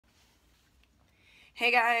Hey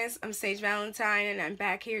guys, I'm Sage Valentine and I'm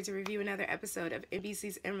back here to review another episode of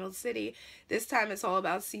NBC's Emerald City. This time it's all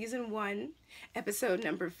about season 1, episode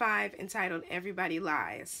number 5, entitled Everybody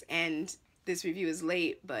Lies. And this review is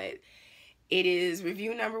late, but it is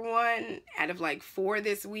review number 1 out of like 4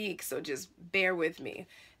 this week, so just bear with me.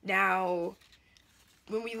 Now,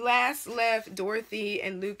 when we last left Dorothy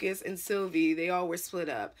and Lucas and Sylvie, they all were split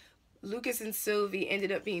up. Lucas and Sylvie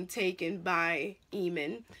ended up being taken by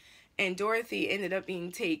Eamon, and Dorothy ended up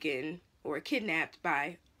being taken or kidnapped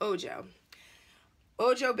by Ojo.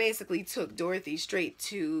 Ojo basically took Dorothy straight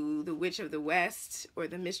to the Witch of the West, or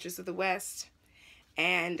the Mistress of the West,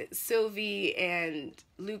 and Sylvie and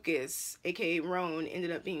Lucas, aka Roan, ended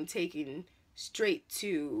up being taken straight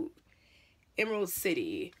to Emerald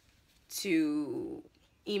City, to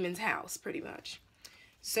Eamon's house, pretty much.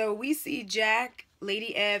 So we see Jack,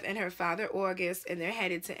 Lady Ev, and her father August, and they're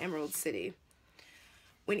headed to Emerald City.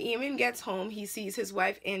 When Eamon gets home, he sees his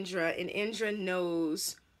wife Indra, and Indra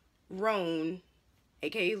knows Roan,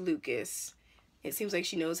 aka Lucas. It seems like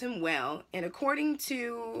she knows him well. And according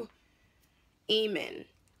to Eamon,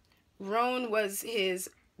 Roan was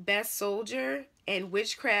his best soldier, and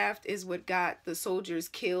witchcraft is what got the soldiers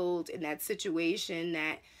killed in that situation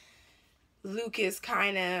that Lucas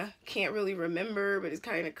kind of can't really remember, but it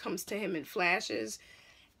kind of comes to him in flashes.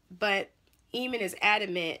 But Eamon is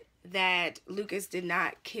adamant that Lucas did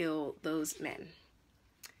not kill those men.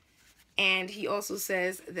 And he also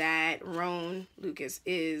says that Roan, Lucas,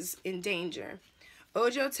 is in danger.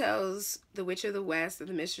 Ojo tells the Witch of the West, or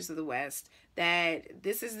the Mistress of the West, that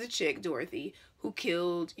this is the chick, Dorothy, who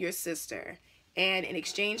killed your sister. And in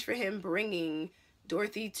exchange for him bringing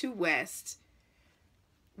Dorothy to West,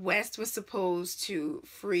 West was supposed to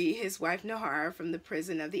free his wife Nahara from the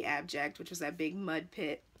prison of the Abject, which was that big mud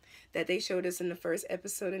pit that they showed us in the first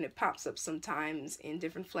episode, and it pops up sometimes in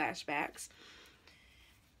different flashbacks.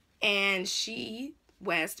 And she,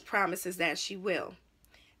 West, promises that she will.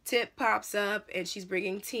 Tip pops up and she's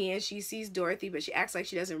bringing tea, and she sees Dorothy, but she acts like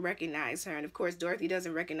she doesn't recognize her. And of course Dorothy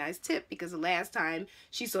doesn't recognize Tip, because the last time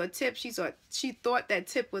she saw Tip, she thought that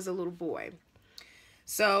Tip was a little boy.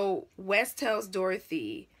 So West tells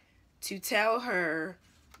Dorothy to tell her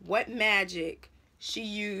what magic she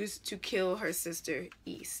used to kill her sister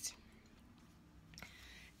East.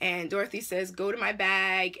 And Dorothy says, go to my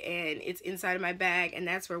bag, and it's inside of my bag. And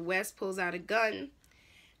that's where West pulls out a gun.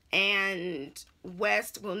 And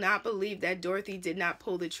West will not believe that Dorothy did not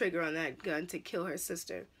pull the trigger on that gun to kill her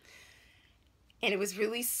sister. And it was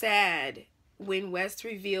really sad when West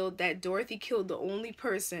revealed that Dorothy killed the only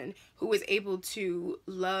person who was able to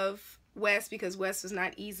love West, because West was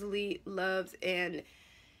not easily loved. And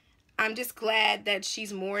I'm just glad that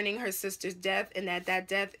she's mourning her sister's death, and that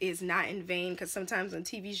death is not in vain, because sometimes on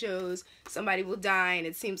TV shows somebody will die and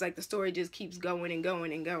it seems like the story just keeps going and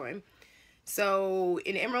going and going. So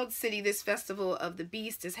in Emerald City, this festival of the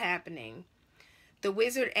Beast is happening. The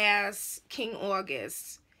wizard asks King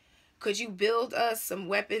August, could you build us some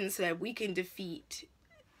weapons so that we can defeat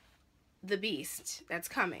the beast that's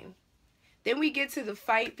coming? Then we get to the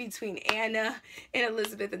fight between Anna and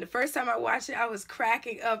Elizabeth. And the first time I watched it, I was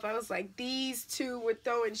cracking up. I was like, these two were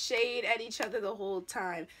throwing shade at each other the whole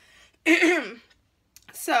time.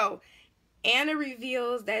 So Anna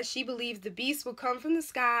reveals that she believes the beast will come from the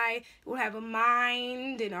sky, it will have a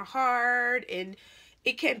mind and a heart, and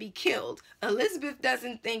it can be killed. Elizabeth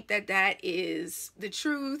doesn't think that that is the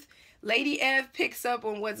truth. Lady Ev picks up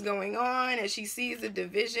on what's going on, and she sees the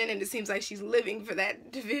division, and it seems like she's living for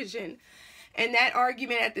that division. And that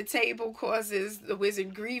argument at the table causes the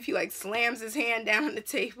wizard grief. He like slams his hand down on the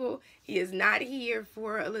table. He is not here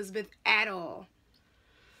for Elizabeth at all.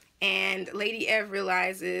 And Lady Ev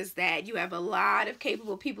realizes that you have a lot of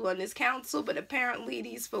capable people on this council, but apparently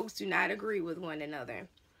these folks do not agree with one another.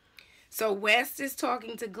 So West is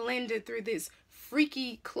talking to Glinda through this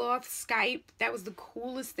freaky cloth Skype. That was the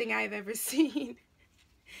coolest thing I've ever seen.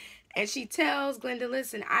 And she tells Glinda,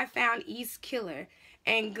 listen, I found East's killer.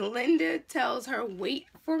 And Glinda tells her, wait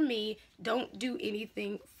for me, don't do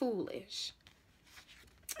anything foolish.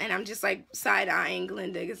 And I'm just like side-eyeing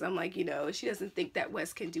Glinda, because I'm like, you know, she doesn't think that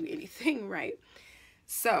West can do anything right.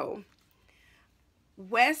 So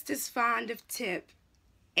West is fond of Tip,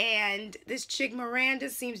 and this chick Miranda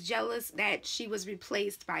seems jealous that she was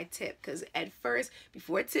replaced by Tip, because at first,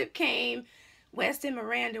 before Tip came, West and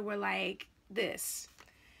Miranda were like this.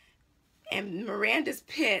 And Miranda's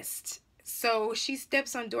pissed. So she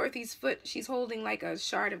steps on Dorothy's foot. She's holding like a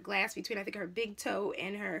shard of glass between, I think, her big toe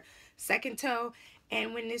and her second toe.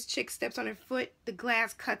 And when this chick steps on her foot, the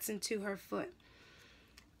glass cuts into her foot.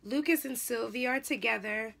 Lucas and Sylvie are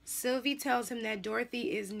together. Sylvie tells him that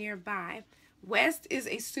Dorothy is nearby. West is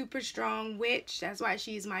a super strong witch. That's why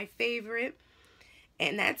she's my favorite.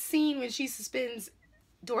 And that scene when she suspends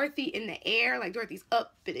Dorothy in the air, like Dorothy's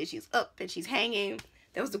up and she's hanging,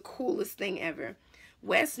 that was the coolest thing ever.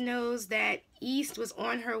 West knows that East was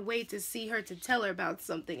on her way to see her to tell her about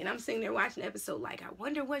something. And I'm sitting there watching the episode like, I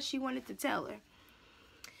wonder what she wanted to tell her.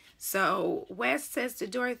 So West says to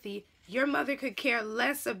Dorothy, your mother could care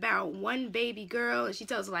less about one baby girl. And she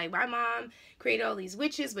tells her, like, my mom created all these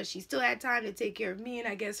witches, but she still had time to take care of me and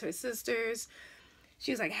I guess her sisters.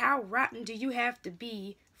 She was like, how rotten do you have to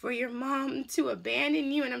be for your mom to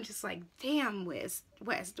abandon you? And I'm just like, damn, West,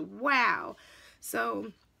 wow.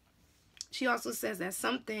 So she also says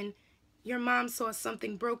that your mom saw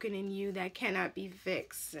something broken in you that cannot be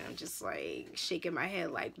fixed. And I'm just like shaking my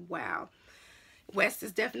head like, wow. West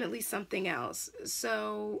is definitely something else.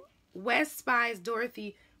 So West spies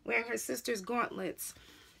Dorothy wearing her sister's gauntlets.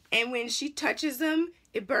 And when she touches them,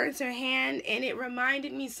 it burns her hand. And it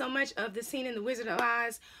reminded me so much of the scene in The Wizard of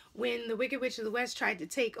Oz when the Wicked Witch of the West tried to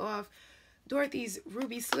take off Dorothy's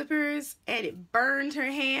ruby slippers and it burned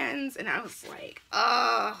her hands. And I was like,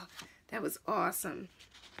 oh, that was awesome.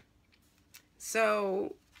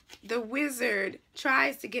 So the wizard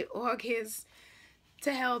tries to get August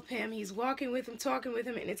to help him. He's walking with him, talking with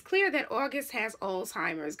him, and it's clear that August has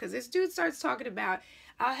Alzheimer's because this dude starts talking about,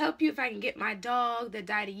 I'll help you if I can get my dog that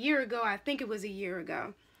died a year ago. I think it was a year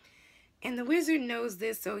ago. And the wizard knows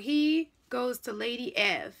this, so he goes to Lady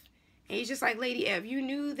Ev. And he's just like, Lady Ev, you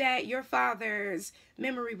knew that your father's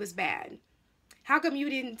memory was bad. How come you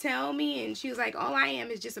didn't tell me? And she was like, all I am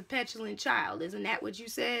is just a petulant child. Isn't that what you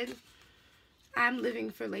said? I'm living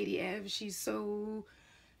for Lady Ev. She's so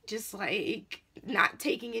just like not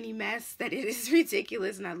taking any mess that it is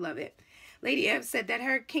ridiculous, and I love it. Lady Ev said that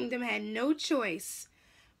her kingdom had no choice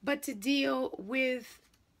but to deal with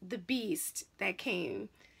the beast that came,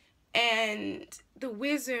 and the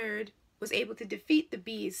wizard was able to defeat the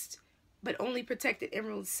beast but only protected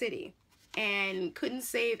Emerald City and couldn't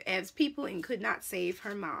save Ev's people and could not save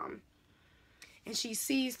her mom. And she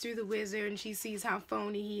sees through the wizard and she sees how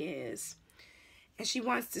phony he is. And she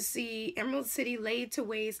wants to see Emerald City laid to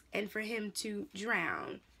waste and for him to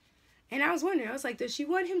drown. And I was wondering, I was like, does she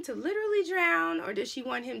want him to literally drown or does she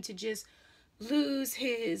want him to just lose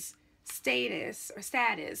his status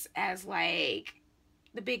as like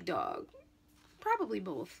the big dog? Probably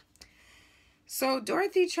both. So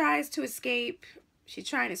Dorothy tries to escape. She's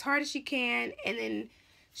trying as hard as she can. And then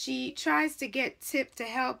she tries to get Tip to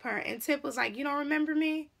help her. And Tip was like, you don't remember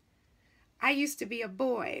me? I used to be a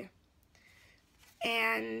boy.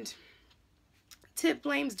 And Tip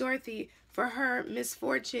blames Dorothy for her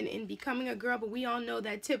misfortune in becoming a girl, but we all know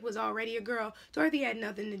that Tip was already a girl. Dorothy had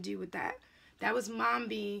nothing to do with that. That was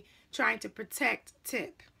Mombi trying to protect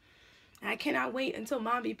Tip. And I cannot wait until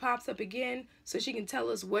Mombi pops up again so she can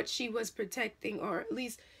tell us what she was protecting, or at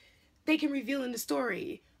least they can reveal in the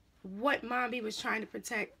story what Mombi was trying to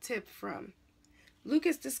protect Tip from.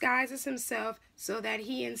 Lucas disguises himself so that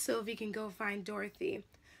he and Sylvie can go find Dorothy.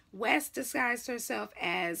 West disguised herself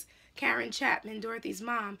as Karen Chapman, Dorothy's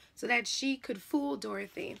mom, so that she could fool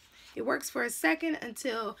Dorothy. It works for a second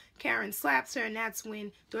until Karen slaps her, and that's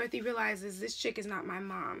when Dorothy realizes this chick is not my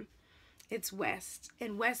mom. It's West.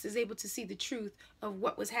 And West is able to see the truth of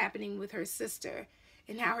what was happening with her sister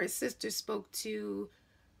and how her sister spoke to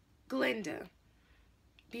Glinda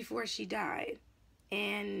before she died.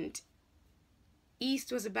 And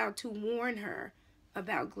East was about to warn her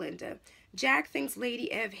about Glinda. Jack thinks Lady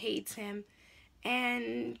Ev hates him,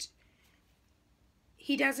 and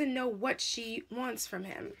he doesn't know what she wants from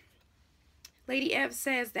him. Lady Ev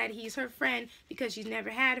says that he's her friend because she's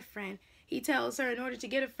never had a friend. He tells her in order to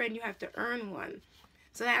get a friend, you have to earn one.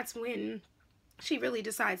 So that's when she really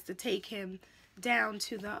decides to take him down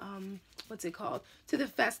to the, to the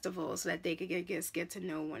festival so that they could get to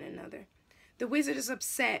know one another. The wizard is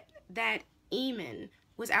upset that Eamon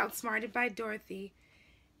was outsmarted by Dorothy,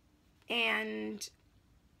 and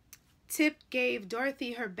Tip gave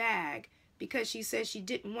Dorothy her bag because she said she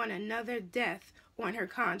didn't want another death on her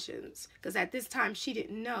conscience. Because at this time, she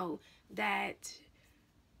didn't know that,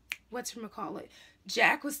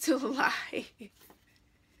 Jack was still alive.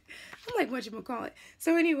 I'm like, whatchamacallit.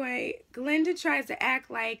 So anyway, Glinda tries to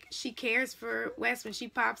act like she cares for West when she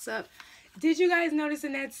pops up. Did you guys notice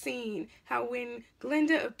in that scene how when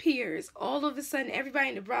Glinda appears, all of a sudden everybody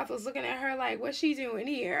in the brothel is looking at her like, what's she doing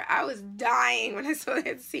here? I was dying when I saw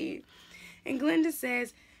that scene. And Glinda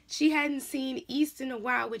says she hadn't seen East in a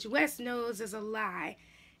while, which West knows is a lie.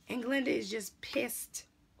 And Glinda is just pissed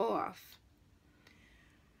off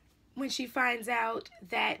when she finds out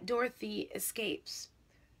that Dorothy escapes.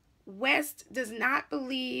 West does not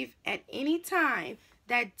believe at any time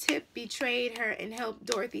that Tip betrayed her and helped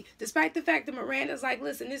Dorothy, despite the fact that Miranda's like,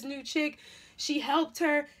 listen, this new chick, she helped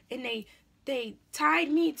her, and they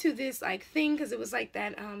tied me to this like thing, because it was like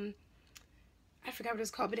that, I forgot what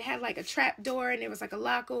it's called, but it had like a trap door and there was like a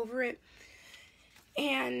lock over it.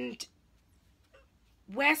 And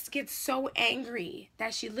West gets so angry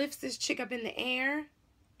that she lifts this chick up in the air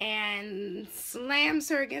and slams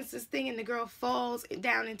her against this thing, and the girl falls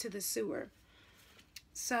down into the sewer.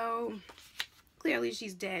 So clearly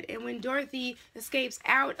she's dead. And when Dorothy escapes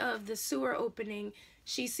out of the sewer opening,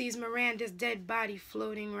 she sees Miranda's dead body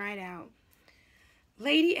floating right out.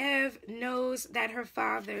 Lady Ev knows that her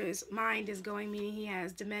father's mind is going, meaning he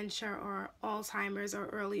has dementia or Alzheimer's or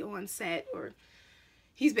early onset, or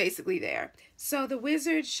he's basically there. So the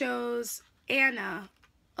wizard shows Anna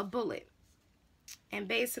a bullet and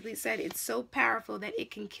basically said it's so powerful that it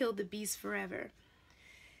can kill the beast forever.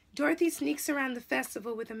 Dorothy sneaks around the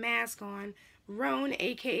festival with a mask on. Roan,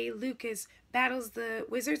 aka Lucas, battles the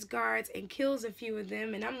wizard's guards and kills a few of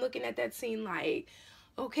them. And I'm looking at that scene like,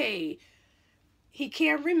 okay, he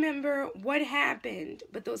can't remember what happened,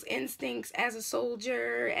 but those instincts as a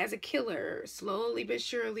soldier, as a killer, slowly but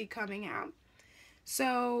surely coming out.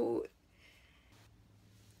 So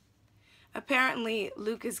apparently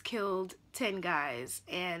Lucas killed 10 guys,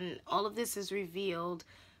 and all of this is revealed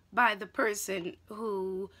by the person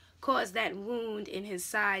who caused that wound in his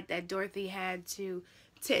side that Dorothy had to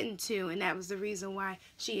tend to, and that was the reason why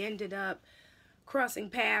she ended up crossing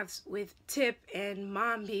paths with Tip and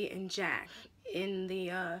Mombi and Jack in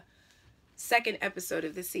the second episode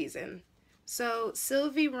of the season. So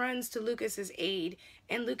Sylvie runs to Lucas's aid,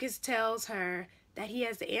 and Lucas tells her that he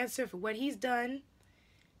has the answer for what he's done.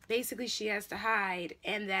 Basically, she has to hide,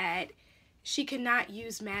 and that she cannot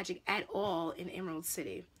use magic at all in Emerald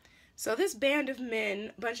City. So this band of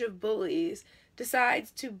men, a bunch of bullies,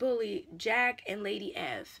 decides to bully Jack and Lady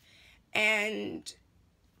Ev. And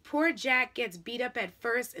poor Jack gets beat up at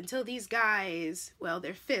first until these guys, well,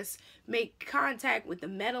 their fists, make contact with the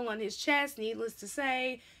metal on his chest. Needless to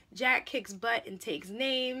say, Jack kicks butt and takes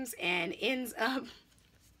names and ends up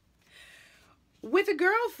with a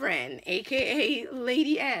girlfriend, aka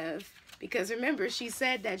Lady Ev. Because remember, she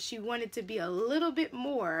said that she wanted to be a little bit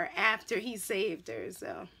more after he saved her.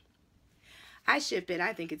 So I ship it.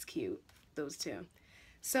 I think it's cute, those two.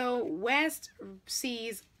 So West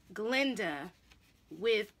sees Glinda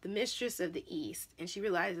with the Mistress of the East, and she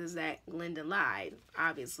realizes that Glinda lied,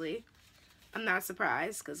 obviously. I'm not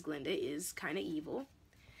surprised, because Glinda is kind of evil.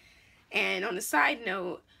 And on a side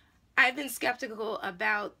note, I've been skeptical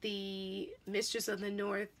about the Mistress of the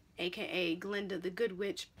North, aka Glinda the Good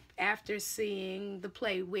Witch, after seeing the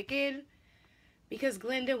play Wicked, because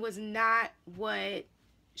Glinda was not what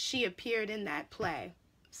she appeared in that play.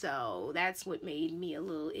 So that's what made me a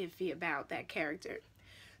little iffy about that character.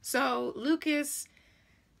 So Lucas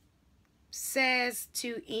says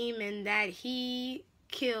to Eamon that he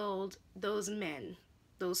killed those men,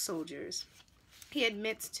 those soldiers. He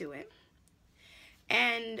admits to it.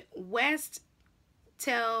 And West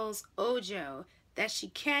tells Ojo that she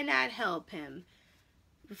cannot help him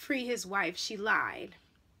free his wife. She lied.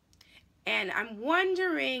 And I'm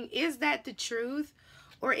wondering, is that the truth?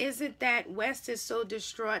 Or is it that West is so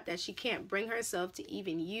distraught that she can't bring herself to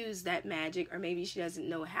even use that magic? Or maybe she doesn't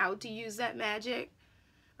know how to use that magic?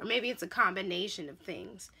 Or maybe it's a combination of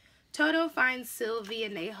things. Toto finds Sylvie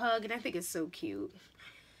and they hug, and I think it's so cute.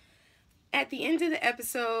 At the end of the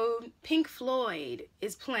episode, Pink Floyd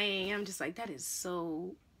is playing. I'm just like, that is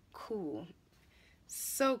so cool.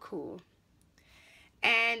 So cool.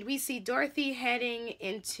 And we see Dorothy heading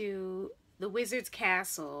into the wizard's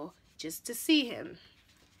castle just to see him.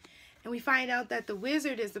 And we find out that the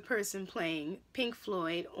wizard is the person playing Pink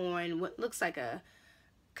Floyd on what looks like a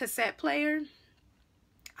cassette player.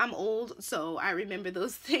 I'm old, so I remember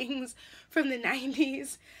those things from the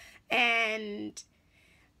 90s. And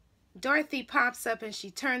Dorothy pops up and she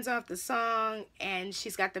turns off the song, and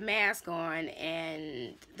she's got the mask on,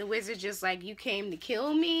 and the wizard just like, you came to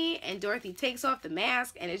kill me? And Dorothy takes off the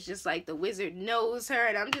mask, and it's just like the wizard knows her,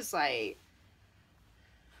 and I'm just like,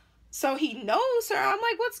 so he knows her. I'm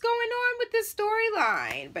like, what's going on with this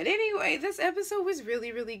storyline? But anyway, this episode was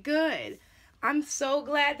really, really good. I'm so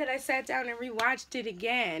glad that I sat down and rewatched it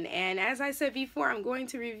again. And as I said before, I'm going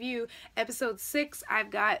to review episode 6.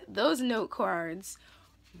 I've got those note cards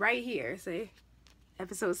right here. See?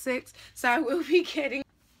 Episode 6. So I will be getting...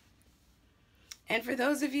 And for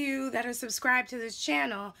those of you that are subscribed to this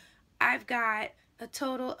channel, I've got a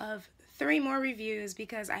total of 3 more reviews,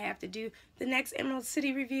 because I have to do the next Emerald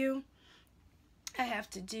City review. I have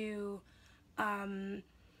to do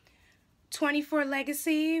 24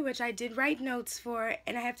 Legacy, which I did write notes for,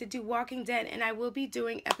 and I have to do Walking Dead, and I will be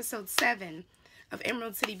doing episode 7 of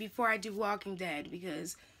Emerald City before I do Walking Dead,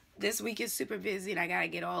 because this week is super busy and I gotta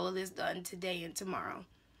get all of this done today and tomorrow.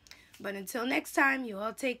 But until next time, you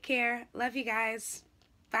all take care. Love you guys.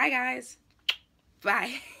 Bye, guys.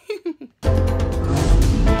 Bye.